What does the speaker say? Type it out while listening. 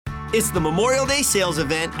It's the Memorial Day sales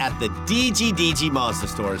event at the DGDG Mazda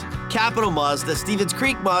stores. Capital Mazda, Stevens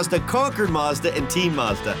Creek Mazda, Concord Mazda, and Team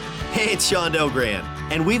Mazda. Hey, it's Sean Delgrand.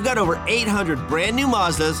 And we've got over 800 brand new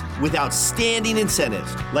Mazdas with outstanding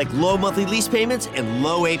incentives, like low monthly lease payments and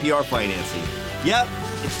low APR financing. Yep,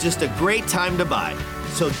 it's just a great time to buy.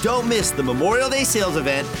 So don't miss the Memorial Day sales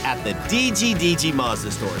event at the DGDG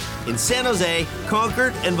Mazda stores in San Jose,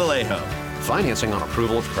 Concord, and Vallejo. Financing on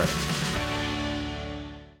approval of credit.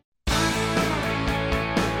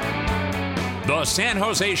 The San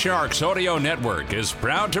Jose Sharks Audio Network is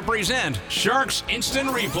proud to present Sharks Instant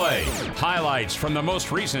Replay. Highlights from the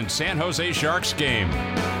most recent San Jose Sharks game.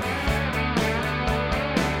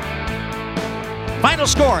 Final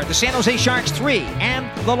score, the San Jose Sharks 3 and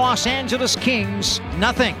the Los Angeles Kings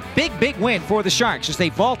nothing. Big win for the Sharks as they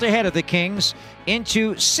vault ahead of the Kings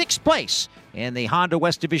into 6th place in the Honda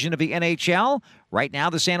West Division of the NHL. Right now,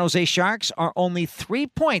 the San Jose Sharks are only 3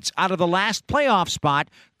 points out of the last playoff spot,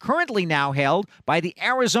 currently now held by the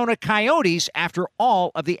Arizona Coyotes after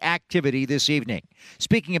all of the activity this evening.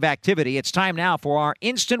 Speaking of activity, it's time now for our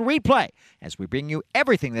instant replay as we bring you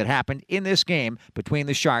everything that happened in this game between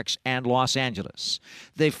the Sharks and Los Angeles.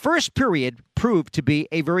 The first period proved to be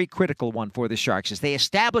a very critical one for the Sharks as they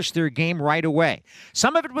established their game right away.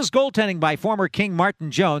 Some of it was goaltending by former King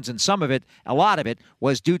Martin Jones, and a lot of it,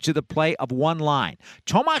 was due to the play of one line.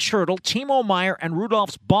 Tomas Hertl, Timo Meier, and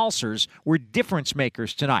Rudolfs Balcers were difference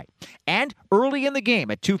makers tonight. And early in the game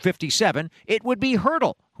at 2:57, it would be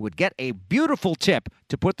Hertl who would get a beautiful tip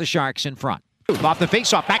to put the Sharks in front. Off the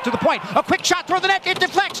faceoff, back to the point. A quick shot through the net. It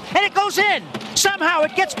deflects, and it goes in. Somehow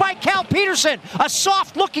it gets by Cal Peterson. A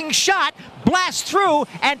soft-looking shot blasts through,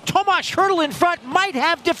 and Tomas Hertl in front might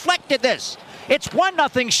have deflected this. It's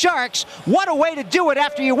 1-0 Sharks. What a way to do it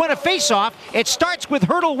after you win a faceoff. It starts with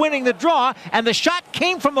Hertl winning the draw, and the shot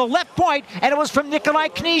came from the left point, and it was from Nikolai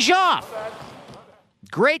Knyzhov.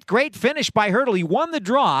 Great finish by Hertl. He won the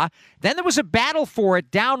draw. Then there was a battle for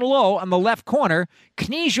it down low on the left corner.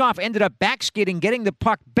 Knyzhov ended up backskating, getting the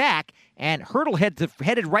puck back, and Hertl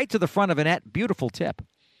headed right to the front of the net. Beautiful tip.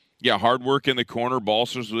 Yeah, hard work in the corner.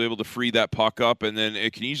 Balcers was able to free that puck up, and then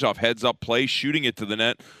Knyzhov heads up play, shooting it to the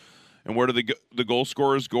net. And where did the goal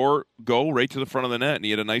scorers go? Right to the front of the net. And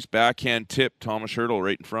he had a nice backhand tip, Tomas Hertl,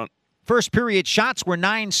 right in front. First period shots were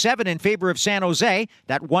 9-7 in favor of San Jose.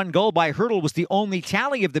 That one goal by Hertl was the only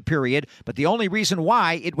tally of the period, but the only reason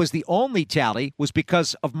why it was the only tally was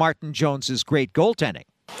because of Martin Jones's great goaltending.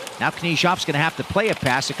 Now Knyzhov's going to have to play a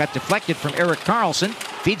pass. It got deflected from Erik Karlsson.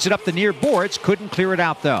 Feeds it up the near boards. Couldn't clear it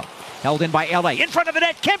out, though. Held in by LA. In front of the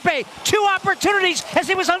net, Kempe. 2 opportunities as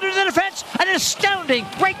he was under the defense. An astounding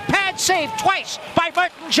great pad save twice by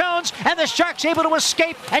Martin Jones, and the Sharks able to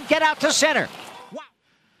escape and get out to center. Wow.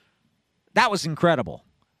 That was incredible.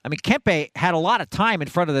 I mean, Kempe had a lot of time in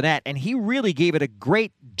front of the net, and he really gave it a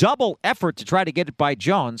great double effort to try to get it by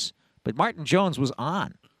Jones, but Martin Jones was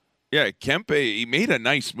on. Yeah, Kempe, he made a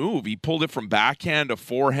nice move. He pulled it from backhand to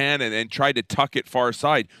forehand and tried to tuck it far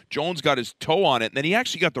side. Jones got his toe on it, and then he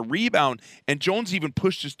actually got the rebound, and Jones even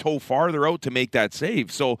pushed his toe farther out to make that save.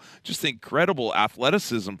 So just incredible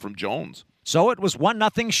athleticism from Jones. So it was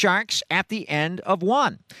 1-0 Sharks at the end of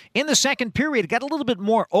one. In the second period, it got a little bit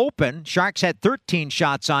more open. Sharks had 13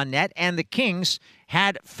 shots on net, and the Kings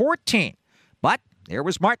had 14. But there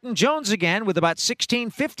was Martin Jones again with about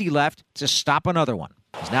 16:50 left to stop another one.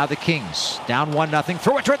 It's now the Kings down 1-0.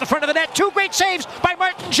 Throw it toward the front of the net. 2 great saves by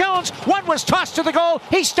Martin Jones. One was tossed to the goal.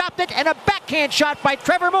 He stopped it, and a backhand shot by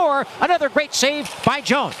Trevor Moore. Another great save by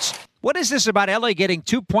Jones. What is this about LA getting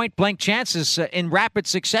 2 point-blank chances in rapid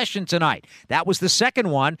succession tonight? That was the second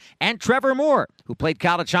one. And Trevor Moore, who played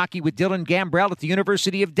college hockey with Dylan Gambrell at the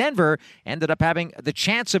University of Denver, ended up having the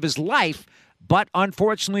chance of his life. But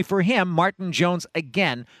unfortunately for him, Martin Jones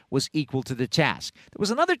again was equal to the task. There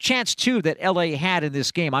was another chance, too, that LA had in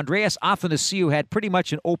this game. Andreas Athanasiou had pretty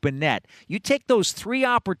much an open net. You take those 3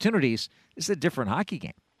 opportunities, this is a different hockey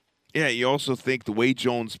game. Yeah, you also think the way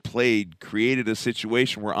Jones played created a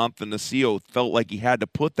situation where Athanasiou felt like he had to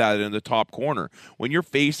put that in the top corner. When you're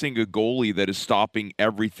facing a goalie that is stopping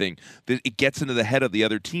everything, it gets into the head of the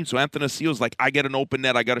other team. So Athanasiou's like, I get an open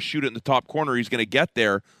net, I got to shoot it in the top corner, he's going to get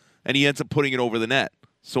there. And he ends up putting it over the net.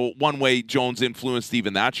 So one way Jones influenced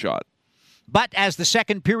even that shot. But as the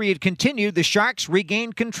second period continued, the Sharks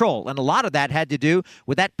regained control, and a lot of that had to do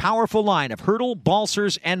with that powerful line of Hertl,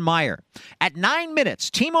 Balcers, and Meier. At 9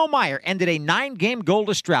 minutes, Timo Meier ended a 9-game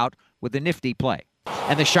goalless drought with a nifty play.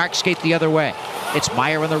 And the Sharks skate the other way. It's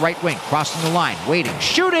Meier on the right wing, crossing the line, waiting,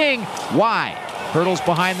 shooting, wide. Hertl's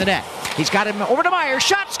behind the net. He's got him over to Meier. Meyer,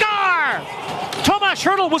 shot, score! Tomas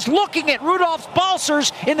Hertl was looking at Rudolph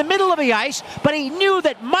Balcers in the middle of the ice, but he knew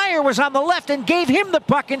that Meyer was on the left and gave him the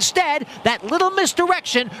puck instead. That little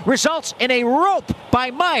misdirection results in a rope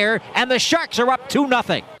by Meyer, and the Sharks are up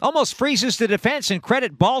 2-0. Almost freezes the defense, and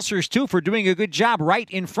credit Balcers, too, for doing a good job right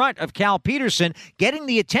in front of Cal Peterson, getting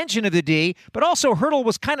the attention of the D, but also Hertl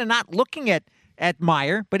was kind of not looking at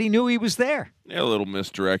Meyer, but he knew he was there. Yeah, a little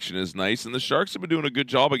misdirection is nice, and the Sharks have been doing a good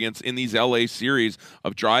job in these LA series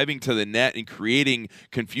of driving to the net and creating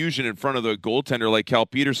confusion in front of the goaltender like Cal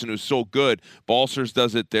Peterson, who's so good. Balcers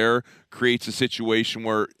does it there, creates a situation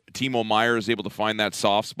where Timo Meyer is able to find that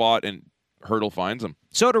soft spot, and Hertl finds him.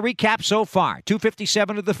 So to recap so far,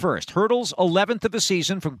 2:57 of the first. Hertl's 11th of the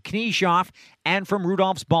season from Knyzhov and from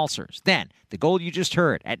Rudolph Balcers. Then, the goal you just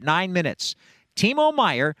heard at 9 minutes. Timo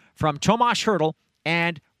Meyer from Tomas Hertl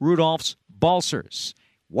and Rudolph Balcers.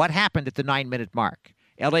 What happened at the 9-minute mark?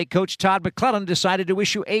 LA coach Todd McClellan decided to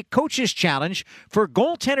issue a coach's challenge for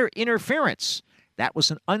goaltender interference. That was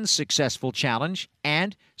an unsuccessful challenge,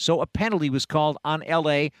 and so a penalty was called on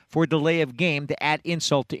LA for delay of game to add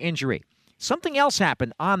insult to injury. Something else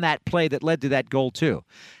happened on that play that led to that goal, too.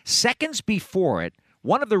 Seconds before it,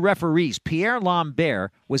 one of the referees, Pierre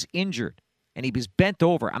Lambert, was injured, and he was bent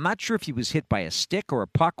over. I'm not sure if he was hit by a stick or a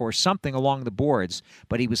puck or something along the boards,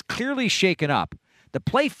 but he was clearly shaken up. The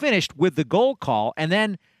play finished with the goal call and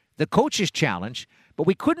then the coach's challenge, but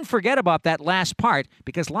we couldn't forget about that last part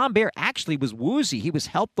because Lambert actually was woozy. He was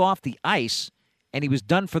helped off the ice, and he was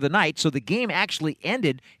done for the night, so the game actually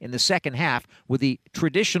ended in the second half with the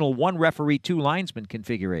traditional one referee, two linesman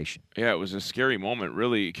configuration. Yeah, it was a scary moment,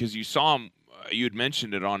 really, because you saw him. You had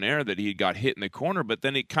mentioned it on air that he got hit in the corner, but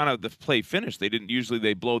then the play finished.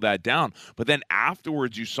 They blow that down. But then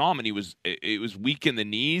afterwards you saw him and it was weak in the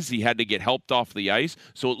knees. He had to get helped off the ice.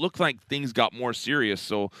 So it looked like things got more serious.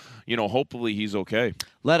 So, hopefully he's okay.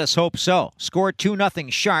 Let us hope so. Scored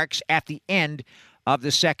 2-0 Sharks at the end of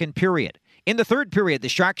the second period. In the third period, the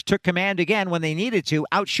Sharks took command again when they needed to,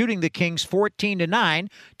 outshooting the Kings 14-9.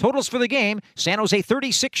 Totals for the game, San Jose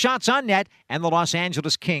 36 shots on net and the Los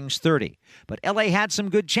Angeles Kings 30. But LA had some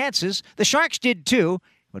good chances. The Sharks did too.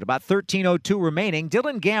 With about 13:02 remaining,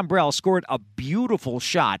 Dylan Gambrell scored a beautiful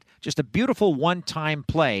shot, just a beautiful one-time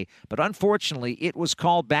play. But unfortunately, it was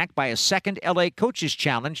called back by a second LA coach's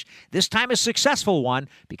challenge, this time a successful one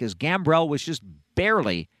because Gambrell was just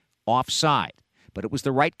barely offside. But it was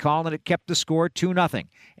the right call, and it kept the score 2-0.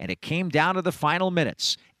 And it came down to the final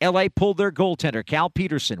minutes. L.A. pulled their goaltender, Cal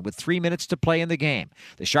Peterson, with 3 minutes to play in the game.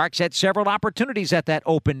 The Sharks had several opportunities at that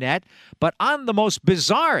open net, but on the most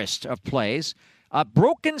bizarrest of plays, a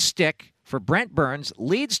broken stick for Brent Burns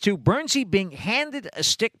leads to Burnsy being handed a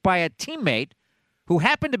stick by a teammate who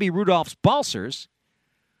happened to be Rudolph Balcers,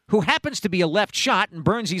 who happens to be a left shot, and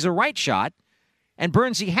Burnsy's a right shot, and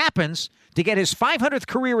Burnsy happens to get his 500th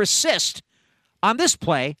career assist on this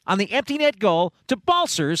play, on the empty net goal to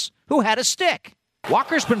Balcers, who had a stick.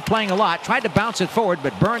 Walker's been playing a lot, tried to bounce it forward,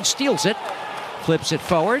 but Burns steals it, flips it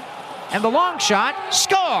forward, and the long shot,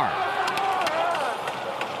 score!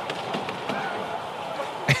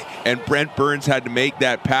 And Brent Burns had to make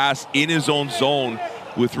that pass in his own zone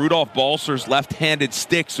with Rudolph Balcers' left-handed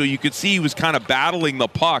stick, so you could see he was kind of battling the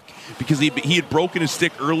puck because he had broken his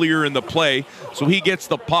stick earlier in the play, so he gets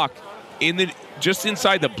the puck just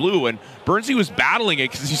inside the blue, and Burnsy was battling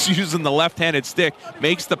it because he's using the left-handed stick,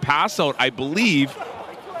 makes the pass out, I believe,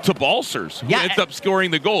 to Balcers, who ends up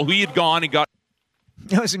scoring the goal. He had gone and got...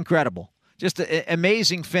 It was incredible. Just an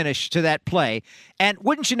amazing finish to that play. And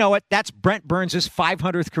wouldn't you know it, that's Brent Burns'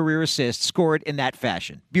 500th career assist scored in that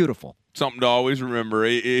fashion. Beautiful. Something to always remember.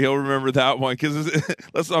 He'll remember that one because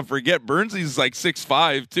let's not forget, Burnsy's like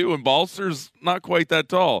 6'5", too, and Balcers not quite that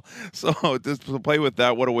tall. So just to play with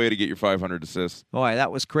that, what a way to get your 500 assists. Boy,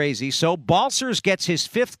 that was crazy. So Balcers gets his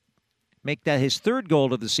his third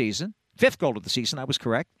goal of the season. Fifth goal of the season, I was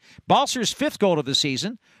correct. Balcers' fifth goal of the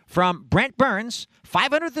season from Brent Burns.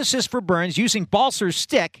 500th assist for Burns using Balcers'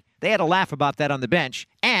 stick. They had a laugh about that on the bench.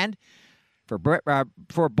 And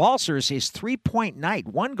for Balcers, his 3-point night,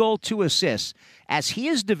 1 goal, 2 assists. As he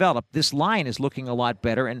has developed, this line is looking a lot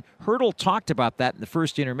better, and Hertl talked about that in the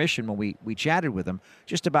first intermission when we chatted with him,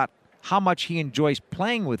 just about how much he enjoys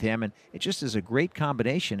playing with him, and it just is a great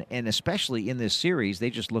combination, and especially in this series, they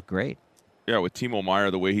just look great. Yeah, with Timo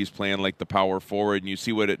Meyer, the way he's playing like the power forward, and you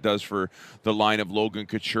see what it does for the line of Logan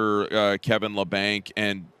Couture, Kevin Labanc,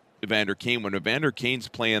 and Evander Kane. When Evander Kane's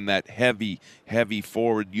playing that heavy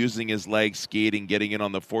forward, using his legs, skating, getting in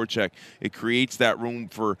on the forecheck, it creates that room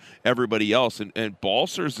for everybody else. And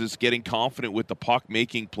Balcers is getting confident with the puck,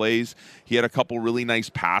 making plays. He had a couple really nice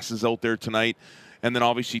passes out there tonight. And then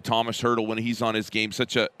obviously Thomas Hertl, when he's on his game,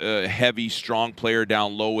 such a heavy, strong player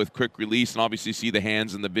down low with quick release, and obviously see the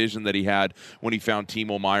hands and the vision that he had when he found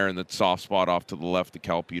Timo Meier in that soft spot off to the left to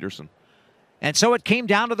Cal Peterson. And so it came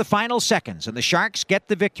down to the final seconds, and the Sharks get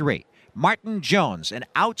the victory. Martin Jones, an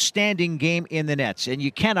outstanding game in the nets, and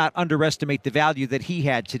you cannot underestimate the value that he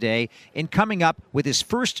had today in coming up with his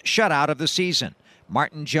first shutout of the season.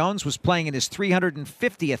 Martin Jones was playing in his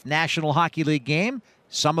 350th National Hockey League game,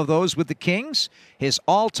 some of those with the Kings. His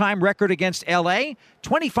all-time record against L.A.,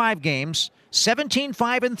 25 games,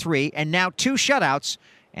 17-5-3, and now 2 shutouts.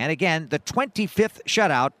 And again, the 25th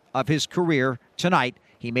shutout of his career tonight.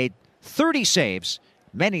 He made 30 saves,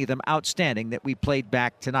 many of them outstanding, that we played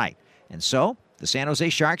back tonight. And so, the San Jose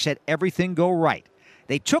Sharks had everything go right.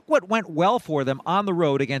 They took what went well for them on the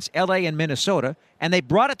road against L.A. and Minnesota, and they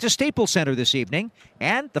brought it to Staples Center this evening.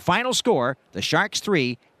 And the final score, the Sharks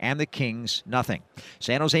 3 and the Kings 0.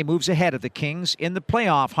 San Jose moves ahead of the Kings in the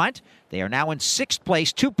playoff hunt. They are now in 6th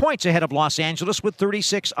place, 2 points ahead of Los Angeles with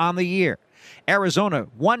 36 on the year. Arizona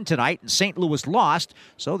won tonight and St. Louis lost,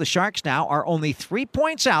 so the Sharks now are only 3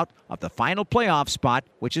 points out of the final playoff spot,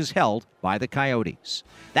 which is held by the Coyotes.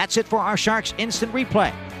 That's it for our Sharks Instant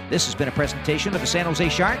Replay. This has been a presentation of the San Jose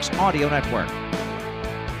Sharks Audio Network.